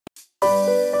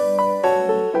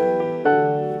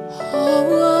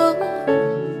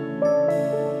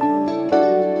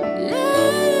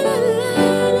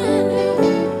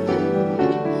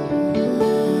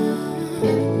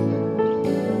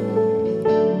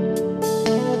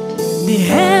The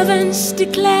heavens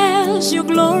declares your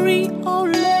glory, O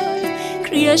Lord.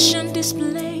 Creation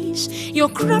displays your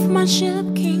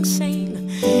craftsmanship, King saying,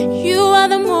 you are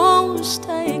the most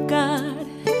high God.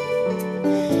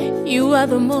 You are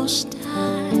the most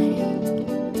high.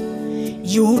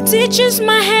 You teaches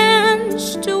my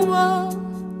hands to war.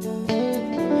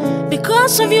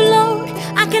 Because of you, Lord,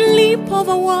 I can leap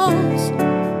over walls.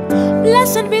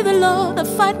 Blessed be the Lord that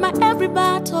fight my every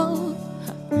battle.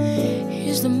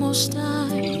 He's the most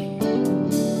high.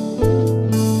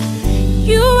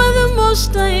 You are the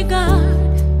most high God.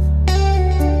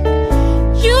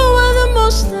 You are the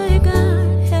most high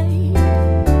God. Hey.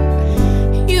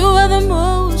 You are the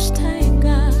most high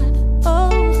God.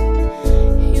 Oh,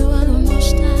 you are the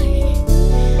most high.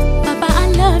 Papa, I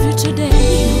love you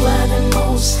today. You are the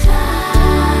most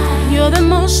high. You're the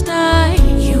most high.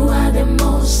 You are the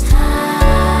most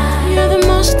high. You're the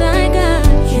most high God.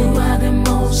 You are the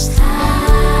most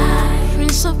high.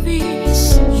 Prince of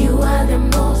Peace. You are the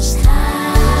most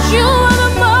high. You are the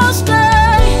most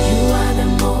high. You are the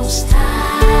most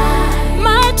high.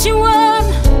 Mighty One.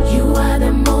 You are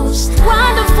the most high.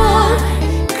 Wonderful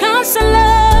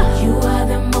Counselor. You are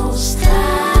the most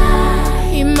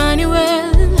high.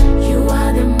 Emmanuel. You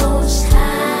are the most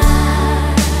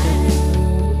high.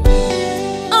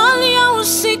 Only I will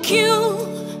seek you.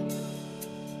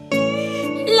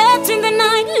 Late in the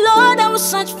night, Lord, I will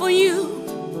search for you.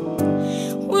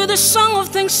 With a song of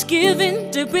thanksgiving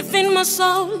deep within my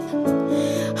soul,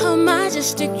 how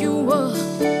majestic you are.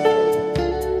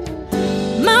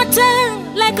 My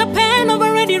tongue like a pen of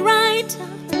a ready writer,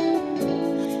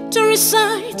 to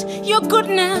recite your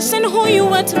goodness and who you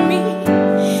are to me.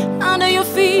 Under your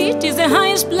feet is the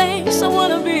highest place I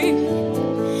want to be.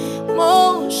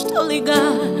 Most holy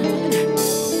God,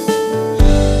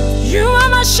 you are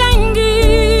my shine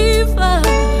giver,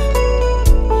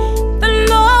 the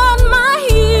Lord my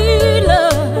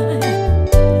healer.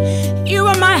 You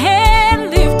are my head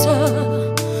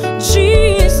lifter,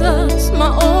 Jesus, my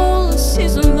all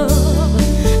season love.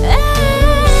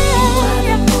 Hey, you are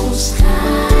the most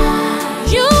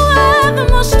high. You are the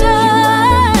most high.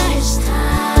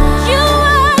 You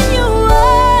are the most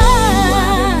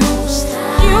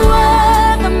high. You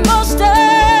are the most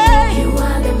high. You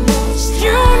are the most high.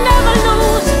 You never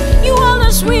lose. You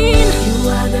always win. You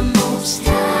are the most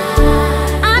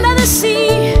high. Under the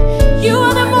sea, you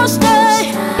are the most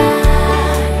high.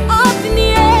 Up in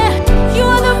the air, you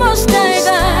are the most high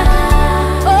God.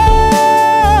 Oh,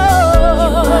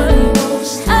 you are the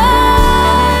most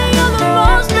high. You're the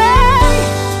most high.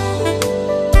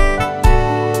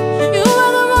 You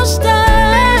are the most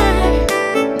high.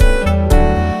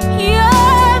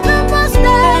 You're the most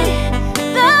high.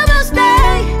 The most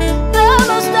high. The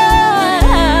most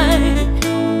high.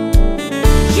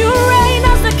 You reign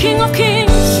as the King of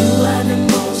Kings. You are the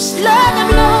most high.